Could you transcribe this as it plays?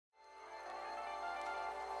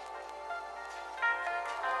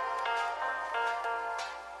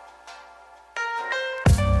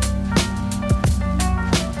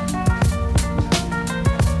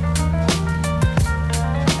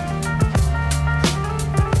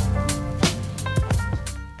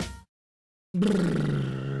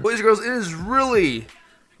Boys and girls, it is really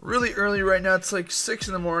early right now. It's like 6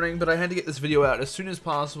 in the morning, but I had to get this video out as soon as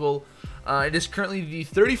possible. It is currently the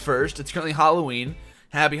 31st. It's currently Halloween.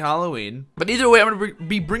 Happy Halloween. But either way, I'm going to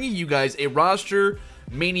be bringing you guys a roster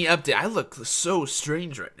mania update. I look so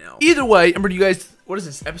strange right now. Either way, I'm bringing you guys, what is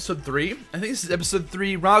this, episode 3? I think this is episode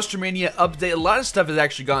 3, roster mania update. A lot of stuff has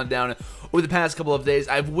actually gone down over the past couple of days.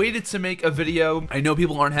 I've waited to make a video. I know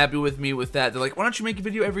people aren't happy with me with that. They're like, why don't you make a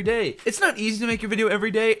video every day? It's not easy to make a video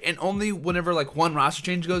every day, and only whenever like one roster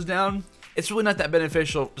change goes down. It's really not that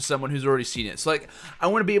beneficial to someone who's already seen it. So like, I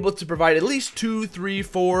want to be able to provide at least 2, 3,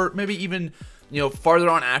 4, maybe even, you know, farther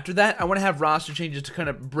on after that. I want to have roster changes to kind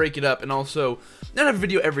of break it up, and also not have a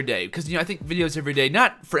video every day, because, you know, I think videos every day,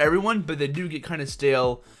 not for everyone, but they do get kind of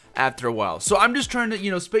stale after a while. So I'm just trying to,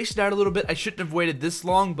 you know, space it out a little bit. I shouldn't have waited this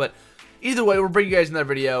long, but either way, we'll bring you guys another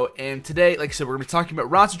video. And today, like I said, we're going to be talking about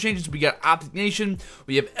roster changes. We got Optic Nation,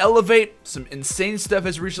 we have Elevate, some insane stuff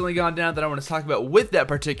has recently gone down that I want to talk about with that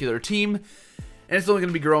particular team. And it's only going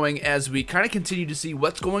to be growing as we kind of continue to see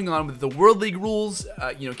what's going on with the World League rules.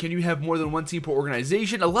 You know, can you have more than one team per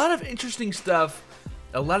organization? A lot of interesting stuff,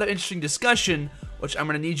 a lot of interesting discussion, which I'm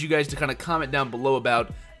going to need you guys to kind of comment down below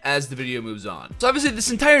about as the video moves on. So obviously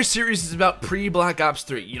this entire series is about pre-Black Ops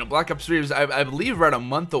 3. You know, Black Ops 3 was, I believe, around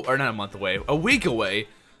a week away.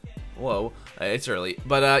 Whoa, it's early.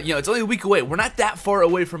 But, you know, it's only a week away. We're not that far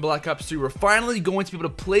away from Black Ops 3. We're finally going to be able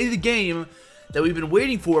to play the game that we've been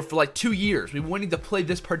waiting for like 2 years. We've been waiting to play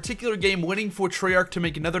this particular game, waiting for Treyarch to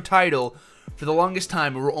make another title for the longest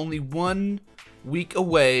time, and we're only 1 week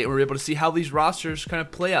away, and we're able to see how these rosters kind of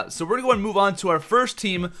play out. So we're going to go and move on to our first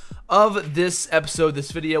team of this episode,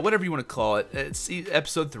 this video, whatever you want to call it. It's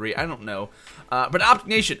episode 3, I don't know. But Optic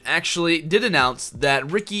Nation actually did announce that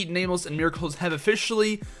Ricky, Nameless, and Miracles have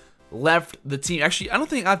officially left the team. Actually, I don't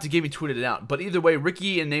think Optic Gaming tweeted it out, but either way,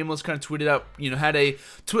 Ricky and Nameless kind of tweeted out, you know, had a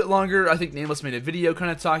tweet longer. I think Nameless made a video kind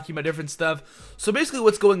of talking about different stuff. So basically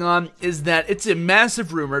what's going on is that it's a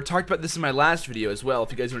massive rumor. Talked about this in my last video as well,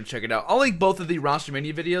 if you guys want to check it out. I'll link both of the roster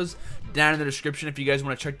mania videos down in the description if you guys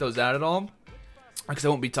want to check those out at all, because I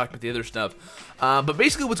won't be talking about the other stuff. But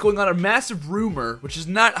basically what's going on, a massive rumor, which is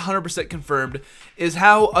not 100% confirmed, is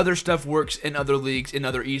how other stuff works in other leagues, in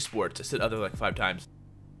other esports. I said other like 5 times.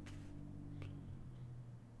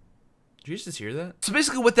 Did you just hear that? So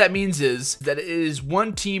basically what that means is that it is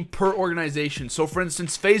 1 team per organization. So for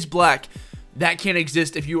instance, FaZe Black, that can't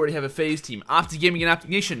exist if you already have a FaZe team. Optic Gaming and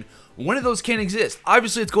Optic Nation, one of those can't exist.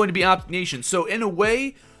 Obviously it's going to be Optic Nation. So in a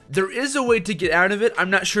way, there is a way to get out of it.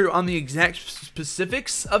 I'm not sure on the exact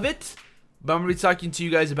specifics of it, but I'm going to be talking to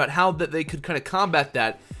you guys about how that they could kind of combat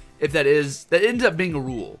that, if that ends up being a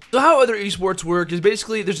rule. So how other esports work is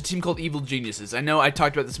basically there's a team called Evil Geniuses. I know I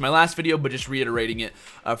talked about this in my last video, but just reiterating it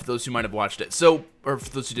for those who might have watched it. So, or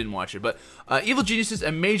for those who didn't watch it, but Evil Geniuses,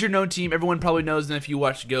 a major known team. Everyone probably knows them if you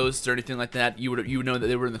watch Ghosts or anything like that. You would know that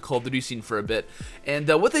they were in the Call of Duty scene for a bit. And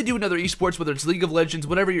what they do in other esports, whether it's League of Legends,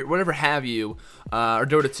 whatever have you, or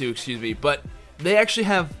Dota 2, excuse me, but they actually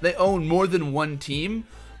they own more than one team,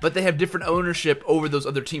 but they have different ownership over those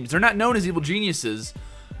other teams. They're not known as Evil Geniuses,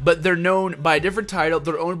 but they're known by a different title,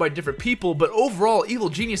 they're owned by different people, but overall, Evil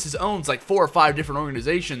Geniuses owns like 4 or 5 different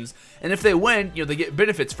organizations, and if they win, you know, they get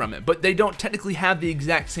benefits from it, but they don't technically have the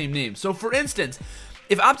exact same name. So for instance,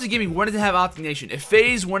 if Optic Gaming wanted to have Optic Nation, if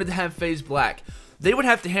FaZe wanted to have FaZe Black, they would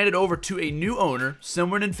have to hand it over to a new owner,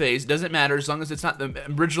 someone in FaZe, doesn't matter as long as it's not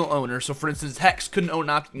the original owner. So for instance, Hex couldn't own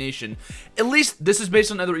Optic Nation. At least this is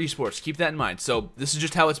based on other esports, keep that in mind. So this is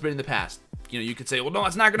just how it's been in the past. You know, you could say, well, no,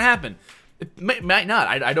 it's not going to happen. It might not.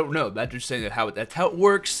 I don't know. I'm just saying that's how it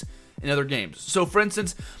works in other games. So, for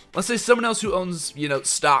instance, let's say someone else who owns, you know,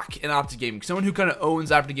 stock in Optic Gaming, someone who kind of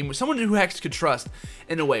owns Optic Gaming, someone who Hex could trust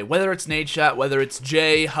in a way, whether it's Nadeshot, whether it's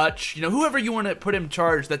Jay, Hutch, you know, whoever you want to put in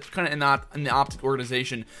charge that's kind of in the Optic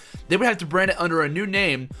organization, they would have to brand it under a new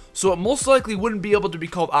name, so it most likely wouldn't be able to be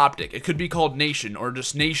called Optic. It could be called Nation, or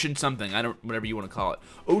just Nation something, whatever you want to call it.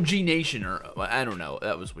 OG Nation, or I don't know,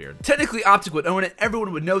 that was weird. Technically, Optic would own it,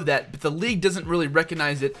 everyone would know that, but the league doesn't really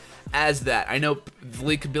recognize it as that. I know the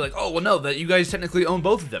league could be like, oh, well, no, that you guys technically own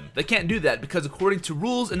both of them. They can't do that, because according to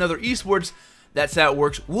rules in other esports, that's how it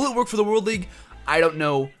works. Will it work for the World League? I don't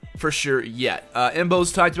know for sure yet.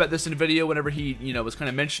 Embo's talked about this in a video whenever he, you know, was kind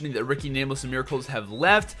of mentioning that Ricky, Nameless, and Miracles have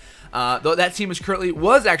left. Though that team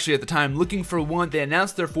was actually at the time looking for one. They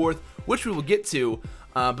announced their 4th, which we will get to.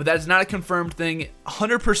 But that is not a confirmed thing,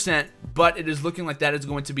 100%, but it is looking like that is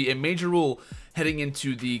going to be a major rule heading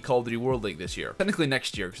into the Call of Duty World League this year. Technically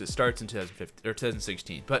next year, because it starts in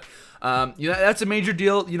 2016. But you know, that's a major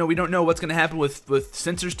deal. You know, we don't know what's going to happen with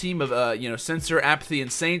Censor's team of you know, Censor, Apathy,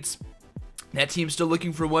 and Saints. That team's still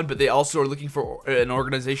looking for one, but they also are looking for an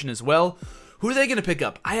organization as well. Who are they going to pick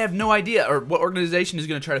up? I have no idea, or what organization is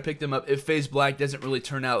going to try to pick them up if FaZe Black doesn't really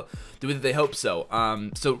turn out the way that they hope so.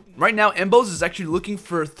 So right now, Embos is actually looking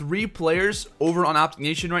for 3 players over on Optic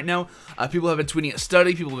Nation right now. People have been tweeting at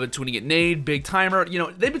Study, people have been tweeting at Nade, Big Timer. You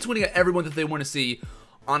know, they've been tweeting at everyone that they want to see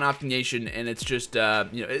on Optic Nation, and it's just, you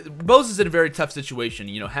know, Bose is in a very tough situation.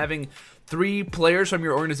 You know, having 3 players from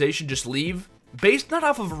your organization just leave, based not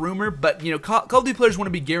off of a rumor, but, you know, Call of Duty players want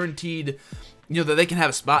to be guaranteed, you know, that they can have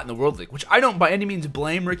a spot in the World League, which I don't by any means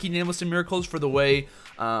blame Ricky, Nameless, and Miracles for the way,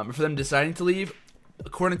 for them deciding to leave.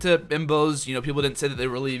 According to Imbos, you know, people didn't say that they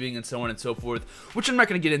were leaving and so on and so forth, which I'm not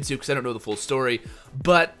going to get into because I don't know the full story,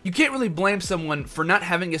 but you can't really blame someone for not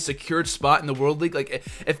having a secured spot in the World League. Like,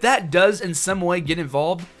 if that does in some way get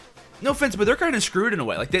involved, no offense, but they're kind of screwed in a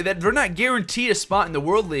way. Like, they're not guaranteed a spot in the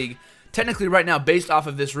World League technically right now based off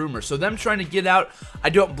of this rumor. So them trying to get out, I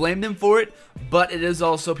don't blame them for it, but it is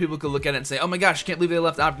also, people could look at it and say, oh my gosh, can't believe they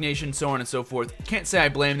left Optic Nation, so on and so forth. Can't say I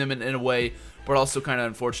blame them in a way, but also kind of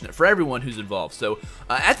unfortunate for everyone who's involved. So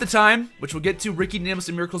at the time, which we'll get to, Ricky, Nameless,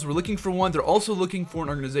 and Miracles were looking for one. They're also looking for an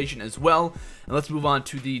organization as well. And let's move on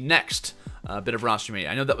to the next bit of roster mate.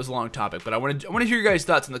 I know that was a long topic, but I want to hear your guys'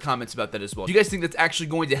 thoughts in the comments about that as well. Do you guys think that's actually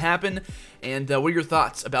going to happen? And what are your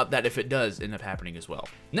thoughts about that if it does end up happening as well?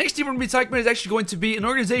 Next team we're going to be talking about is actually going to be an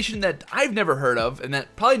organization that I've never heard of, and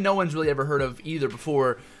that probably no one's really ever heard of either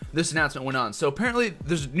before this announcement went on. So apparently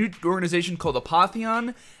there's a new organization called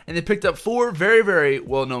Apotheon, and they picked up 4 very, very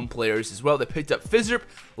well-known players as well. They picked up Fizzerp,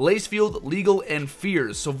 Lacefield, Legal, and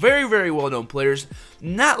Fears. So very, very well-known players.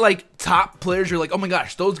 Not like top players you're like, oh my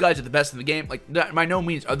gosh, those guys are the best in the game. Like, by no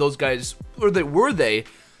means are those guys, or were they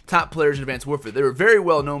top players in Advanced Warfare. They were very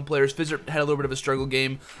well-known players. Fizzerp had a little bit of a struggle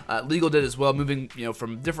game. Legal did as well, moving, you know,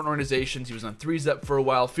 from different organizations. He was on 3-Zep for a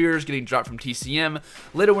while. Fears getting dropped from TCM.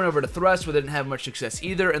 Later went over to Thrust, where they didn't have much success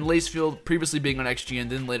either. And Lacefield previously being on XG, and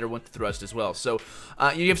then later went to Thrust as well. So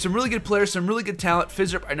you have some really good players, some really good talent.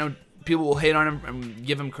 Fizzerp, I know people will hate on him and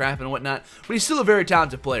give him crap and whatnot, but he's still a very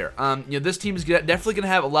talented player. You know, this team is definitely going to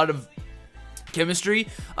have a lot of chemistry.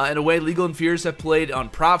 In a way, Legal and Fears have played on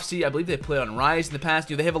Prophecy. I believe they played on Rise in the past.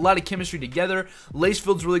 You know, they have a lot of chemistry together.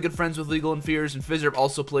 Lacefield's really good friends with Legal and Fears, and Fizzerp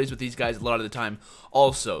also plays with these guys a lot of the time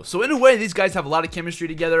also. So in a way, these guys have a lot of chemistry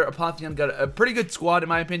together. Apotheon got a pretty good squad in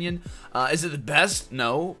my opinion. Is it the best?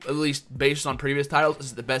 No. At least based on previous titles.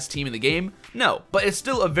 Is it the best team in the game? No. But it's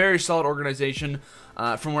still a very solid organization.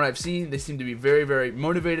 From what I've seen, they seem to be very, very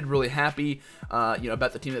motivated, really happy, you know,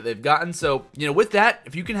 about the team that they've gotten. So, you know, with that,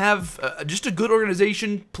 if you can have just a good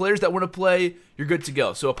organization, players that want to play, you're good to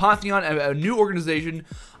go. So, Apotheon, a new organization.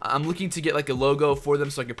 I'm looking to get like a logo for them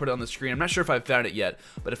so I can put it on the screen. I'm not sure if I've found it yet,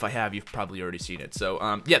 but if I have, you've probably already seen it.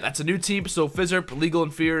 So, yeah, that's a new team. So, Fizzerp, Legal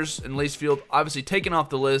and Fears, and Lacefield obviously taken off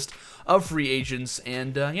the list of free agents.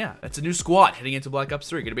 And, yeah, it's a new squad heading into Black Ops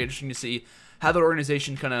 3. Going to be interesting to see how that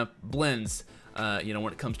organization kind of blends, you know,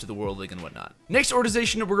 when it comes to the World League and whatnot. Next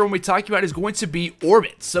organization that we're going to be talking about is going to be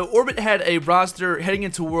Orbit. So Orbit had a roster heading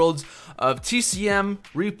into Worlds of TCM,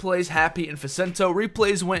 Replays, Happy, and Facento.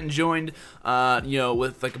 Replays went and joined, you know,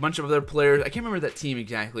 with like a bunch of other players. I can't remember that team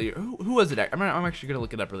exactly. Who was it? I'm actually going to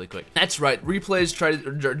look it up really quick. That's right.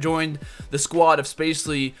 Replays joined the squad of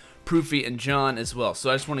Spacely, Proofy, and John as well.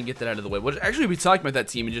 So I just want to get that out of the way. We'll actually be talking about that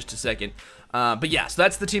team in just a second. But yeah, so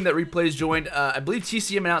that's the team that Replays joined. I believe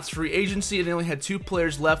TCM announced free agency, and they only had 2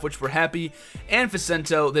 players left, which were Happy and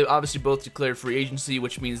Facento. They obviously both declared free agency,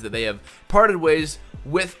 which means that they have parted ways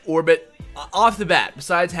with Orbit. Off the bat,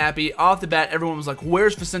 besides Happy, off the bat, everyone was like,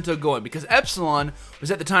 where's Facento going? Because Epsilon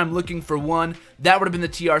was at the time looking for one. That would have been the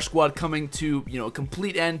TR squad coming to, you know, a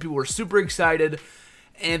complete end. People were super excited.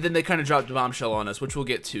 And then they kind of dropped a bombshell on us, which we'll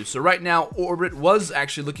get to. So right now, Orbit was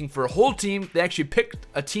actually looking for a whole team. They actually picked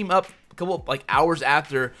a team up a couple of, like, hours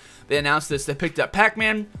after they announced this. They picked up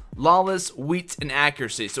Pac-Man, Lawless, Wheat, and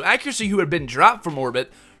Accuracy. So Accuracy, who had been dropped from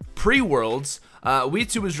Orbit pre-Worlds,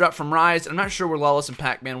 Wheat, who was dropped from Rise. I'm not sure where Lawless and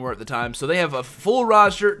Pac-Man were at the time. So they have a full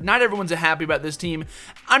roster. Not everyone's happy about this team.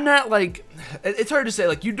 I'm not like, it's hard to say,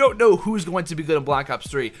 like, you don't know who's going to be good in Black Ops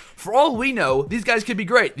 3. For all we know, these guys could be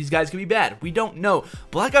great. These guys could be bad. We don't know.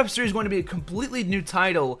 Black Ops 3 is going to be a completely new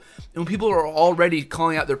title, and people are already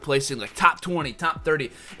calling out their placing, like top 20, top 30.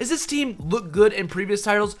 Does this team look good in previous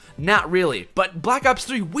titles? Not really. But Black Ops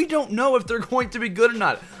 3, we don't know if they're going to be good or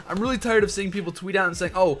not. I'm really tired of seeing people tweet out and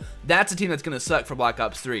saying, oh, that's a team that's going to suck for Black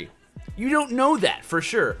Ops 3. You don't know that for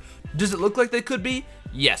sure. Does it look like they could be?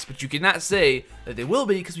 Yes, but you cannot say that they will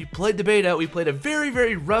be because we played the beta. We played a very,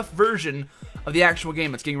 very rough version of the actual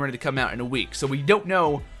game that's getting ready to come out in a week. So we don't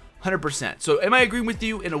know 100%. So am I agreeing with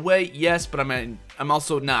you in a way? Yes, but I'm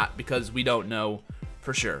also not because we don't know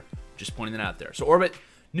for sure. Just pointing that out there. So Orbit,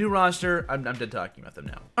 new roster. I'm done talking about them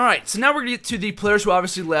now. Alright, so now we're going to get to the players who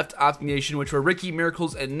obviously left Optic Nation, which were Ricky,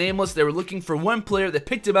 Miracles, and Nameless. They were looking for one player. They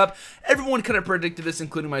picked him up. Everyone kind of predicted this,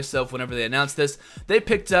 including myself, whenever they announced this. They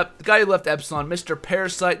picked up the guy who left Epsilon, Mr.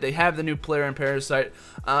 Parasite. They have the new player in Parasite.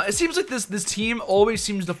 It seems like this team always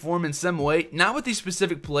seems to form in some way. Not with these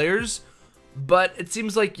specific players, but it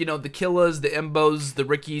seems like, you know, the Killas, the Embos, the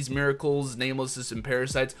Rickies, Miracles, Namelesses, and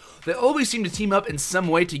Parasites, they always seem to team up in some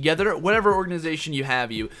way together, whatever organization you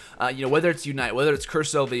have, you know, whether it's Unite, whether it's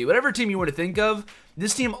Curse LV, whatever team you want to think of,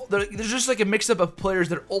 this team, there's just like a mix-up of players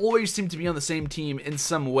that always seem to be on the same team in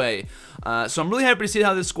some way. So I'm really happy to see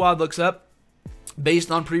how this squad looks up.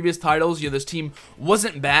 Based on previous titles, you know, this team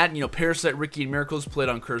wasn't bad. You know, Parasite, Ricky, and Miracles played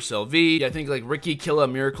on Curse LV. I think like Ricky, Killa,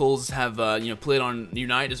 Miracles have you know, played on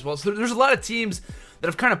Unite as well. So there's a lot of teams that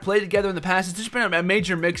have kind of played together in the past. It's just been a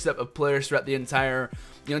major mix-up of players throughout the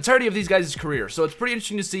entirety of these guys' career. So it's pretty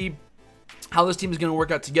interesting to see how this team is going to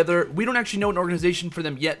work out together. We don't actually know an organization for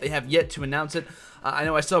them yet. They have yet to announce it. I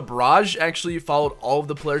know I saw Barrage actually followed all of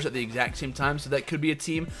the players at the exact same time, so that could be a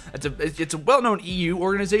team. It's a well-known EU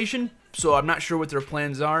organization, so I'm not sure what their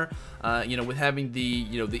plans are. You know, with having the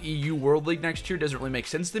EU World League next year doesn't really make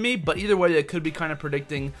sense to me. But either way, they could be kind of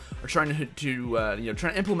predicting or trying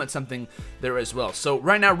to implement something there as well. So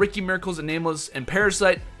right now, Ricky, Miracles, and Nameless, and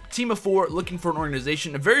Parasite. Team of 4 looking for an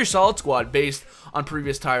organization, a very solid squad based on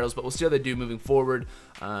previous titles, but we'll see how they do moving forward.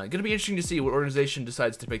 Gonna be interesting to see what organization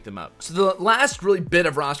decides to pick them up. So the last really bit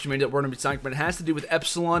of roster media that we're gonna be talking about has to do with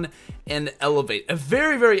Epsilon and Elevate. A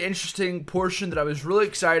very, very interesting portion that I was really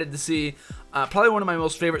excited to see. Probably one of my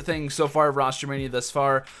most favorite things so far of roster mania thus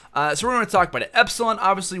far. So we're going to talk about it. Epsilon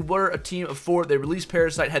obviously were a team of 4. They released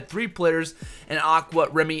Parasite, had 3 players, and Aqua,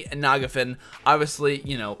 Remy, and Nagafin. Obviously,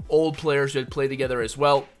 you know, old players who had played together as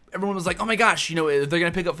well. Everyone was like, oh my gosh, you know, they're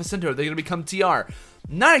going to pick up Facento, they're going to become TR.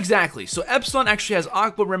 Not exactly. So Epsilon actually has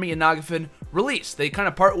Aqua, Remy, and Nagafin released. They kind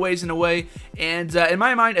of part ways in a way, and in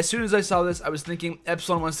my mind, as soon as I saw this, I was thinking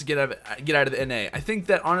Epsilon wants to get out of the NA. I think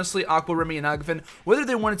that honestly, Aqua, Remy, and Nagafin, whether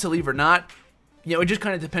they wanted to leave or not, you know, it just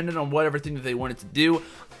kind of depended on whatever thing that they wanted to do.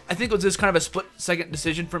 I think it was just kind of a split-second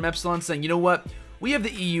decision from Epsilon saying, you know what, we have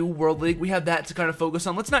the EU World League, we have that to kind of focus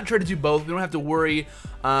on. Let's not try to do both. We don't have to worry.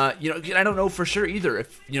 You know, I don't know for sure either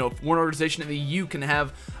if, you know, if one organization in the EU can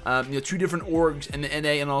have, you know, 2 different orgs in the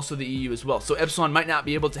NA and also the EU as well. So Epsilon might not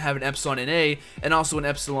be able to have an Epsilon NA and also an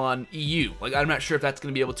Epsilon EU. Like, I'm not sure if that's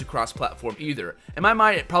going to be able to cross-platform either. In my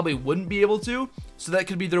mind, it probably wouldn't be able to. So that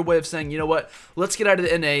could be their way of saying, you know what, let's get out of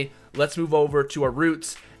the NA, let's move over to our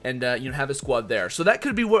roots and, you know, have a squad there. So that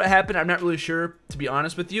could be what happened. I'm not really sure, to be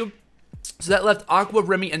honest with you. So that left Aqua,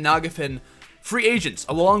 Remy, and Nagafin free agents,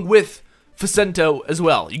 along with Facento as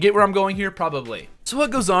well. You get where I'm going here? Probably. So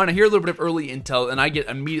what goes on? I hear a little bit of early intel, and I get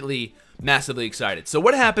immediately massively excited. So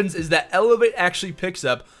what happens is that Elevate actually picks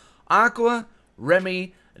up Aqua,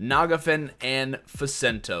 Remy, Nagafin, and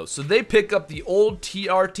Facento. So they pick up the old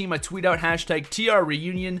TR team. I tweet out hashtag TR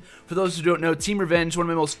Reunion. For those who don't know, Team Revenge, one of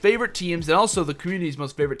my most favorite teams, and also the community's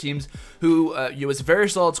most favorite teams, who it was a very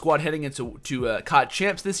solid squad heading into COD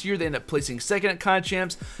Champs this year. They ended up placing 2nd at COD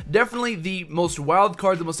Champs. Definitely the most wild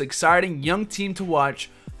card, the most exciting young team to watch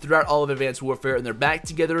throughout all of Advanced Warfare, and they're back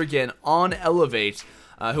together again on Elevate.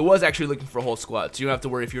 Who was actually looking for a whole squad, so you don't have to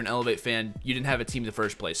worry if you're an Elevate fan, you didn't have a team in the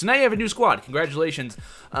first place. So now you have a new squad. Congratulations.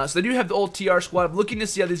 So they do have the old TR squad. I'm looking to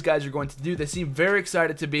see how these guys are going to do. They seem very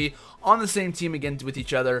excited to be on the same team again with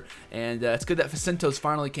each other, and it's good that Facentos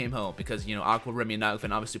finally came home because, you know, Aqua, Remy, and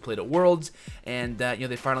Nagafin obviously played at Worlds, and, you know,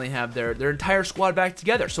 they finally have their entire squad back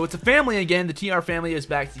together. So it's a family again. The TR family is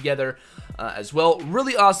back together as well.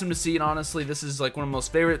 Really awesome to see, and honestly, this is like one of my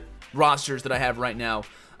most favorite rosters that I have right now.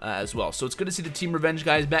 As well. So it's good to see the Team Revenge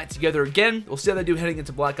guys back together again. We'll see how they do heading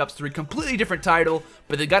into Black Ops 3. Completely different title,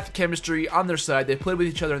 but they got the chemistry on their side. They've played with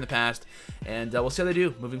each other in the past, and we'll see how they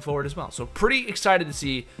do moving forward as well. So pretty excited to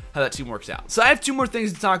see how that team works out. So I have 2 more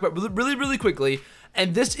things to talk about really quickly,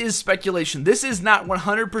 and this is speculation. This is not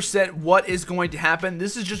 100% what is going to happen.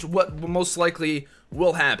 This is just what most likely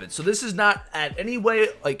will happen. So this is not at any way,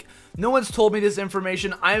 like, no one's told me this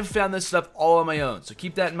information. I have found this stuff all on my own, so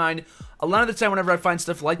keep that in mind. A lot of the time whenever I find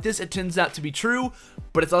stuff like this, it turns out to be true,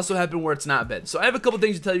 but it's also happened where it's not been. So I have a couple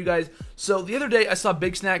things to tell you guys. So the other day I saw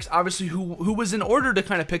Big Snacks, obviously, who was in order to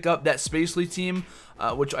kind of pick up that Spacely team,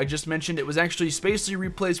 which I just mentioned. It was actually Spacely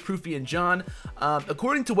replays Proofy and John.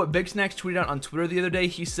 According to what Big Snacks tweeted out on Twitter the other day,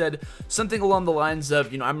 he said something along the lines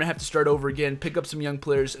of, you know, I'm gonna have to start over again, pick up some young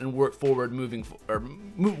players, and work forward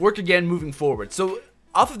work again moving forward. So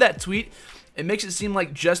off of that tweet, it makes it seem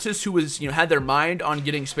like Justice, who was, you know, had their mind on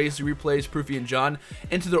getting Spacely replays Proofy and John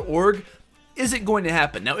into their org, isn't going to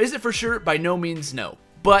happen. Now, is it for sure? By no means, no.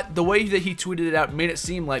 but the way that he tweeted it out made it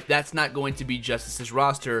seem like that's not going to be Justice's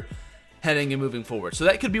roster heading and moving forward. So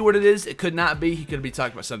that could be what it is. It could not be. He could be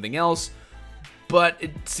talking about something else, but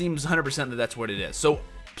it seems 100% that that's what it is. So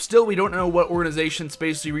still, we don't know what organizations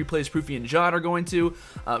basically Replays, Proofy, and John are going to.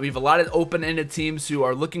 We have a lot of open-ended teams who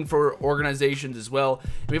are looking for organizations as well.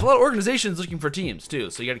 And we have a lot of organizations looking for teams too,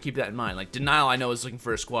 so you got to keep that in mind. Like Denial, I know, is looking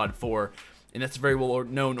for a squad 4, and that's a very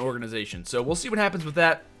well-known organization. So we'll see what happens with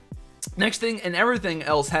that. Next thing, and everything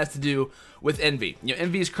else has to do with Envy.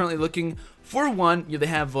 Envy is currently looking for one. They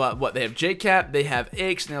have what? They have JCap, they have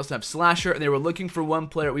Aches, and they also have Slasher, and they were looking for one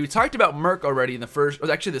player. We talked about Merc already in the first,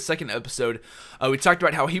 or actually the second episode. We talked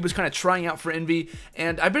about how he was kind of trying out for Envy,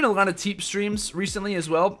 and I've been in a lot of Teep streams recently as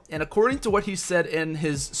well, and according to what he said in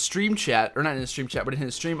his stream chat, or not in his stream chat, but in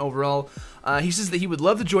his stream overall, he says that he would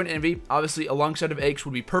love to join Envy, obviously alongside of Aches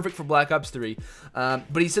would be perfect for Black Ops 3,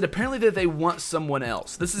 but he said apparently that they want someone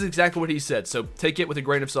else. This is exactly what he said, so take it with a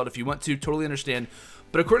grain of salt if you want to, totally understand.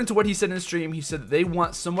 But according to what he said in his stream, he said that they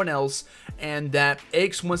want someone else and that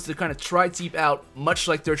Aches wants to kind of try Teep out much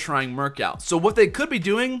like they're trying Merc out. So what they could be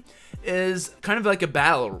doing is kind of like a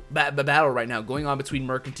battle right now going on between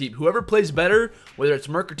Merc and Teep. Whoever plays better, whether it's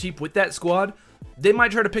Merc or Teep with that squad, they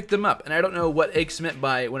might try to pick them up. And I don't know what Aches meant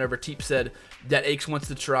by whenever Teep said that Aches wants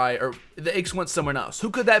to try, or that Aches wants someone else. Who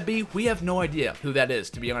could that be? We have no idea who that is,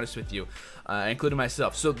 to be honest with you, including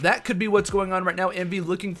myself. So that could be what's going on right now. Envy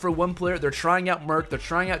looking for one player. They're trying out Merc. They're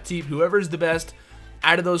trying out Teep. Whoever's the best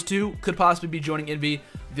out of those two could possibly be joining Envy.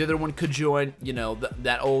 The other one could join, you know,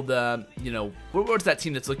 that old, you know, what's that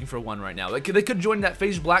team that's looking for one right now? Like, they could join that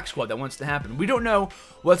FaZe Black squad that wants to happen. We don't know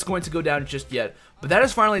what's going to go down just yet. But that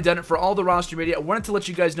has finally done it for all the roster media. I wanted to let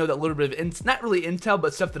you guys know that little bit of, not really intel,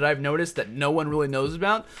 but stuff that I've noticed that no one really knows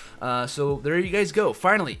about. So there you guys go.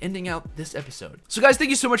 Finally, ending out this episode. So guys,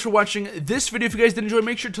 thank you so much for watching this video. If you guys did enjoy,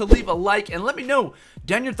 make sure to leave a like and let me know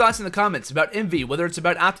down your thoughts in the comments about Envy, whether it's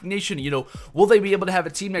about Optic Nation, you know, will they be able to have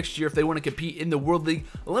a team next year if they want to compete in the World League?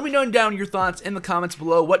 Let me know down your thoughts in the comments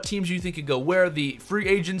below. What teams you think could go where, the free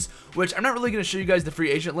agents, which I'm not really going to show you guys the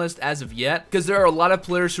free agent list as of yet, because there are a lot of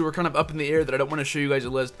players who are kind of up in the air that I don't want to show you guys a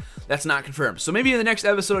list that's not confirmed. So maybe in the next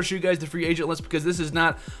episode I'll show you guys the free agent list, because this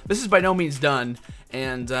is by no means done.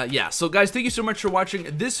 And yeah, so guys, thank you so much for watching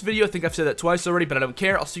this video. I think I've said that twice already, but I don't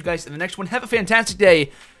care. I'll see you guys in the next one. Have a fantastic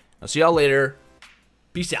day. I'll see y'all later.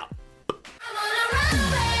 Peace out.